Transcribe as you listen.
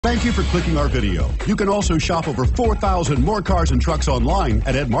Thank you for clicking our video. You can also shop over 4,000 more cars and trucks online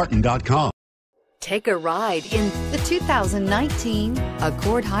at edmartin.com. Take a ride in the 2019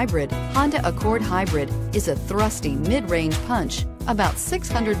 Accord Hybrid. Honda Accord Hybrid is a thrusty mid-range punch, about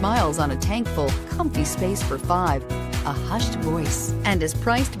 600 miles on a tank full, comfy space for 5, a hushed voice, and is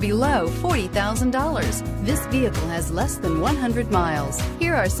priced below $40,000. This vehicle has less than 100 miles.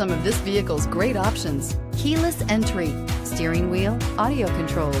 Here are some of this vehicle's great options: keyless entry, steering wheel audio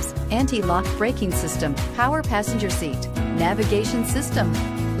controls, anti-lock braking system, power passenger seat, navigation system,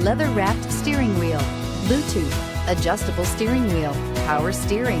 leather-wrapped steering wheel, Bluetooth, adjustable steering wheel, power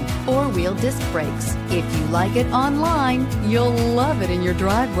steering, four-wheel disc brakes. If you like it online, you'll love it in your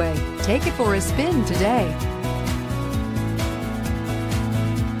driveway. Take it for a spin today.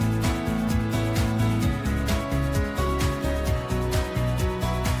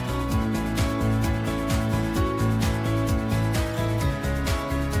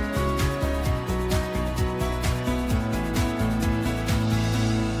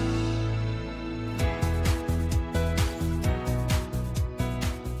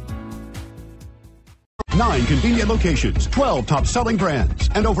 Nine convenient locations, 12 top-selling brands,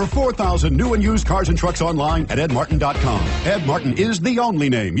 and over 4,000 new and used cars and trucks online at edmartin.com. Ed Martin is the only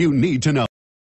name you need to know.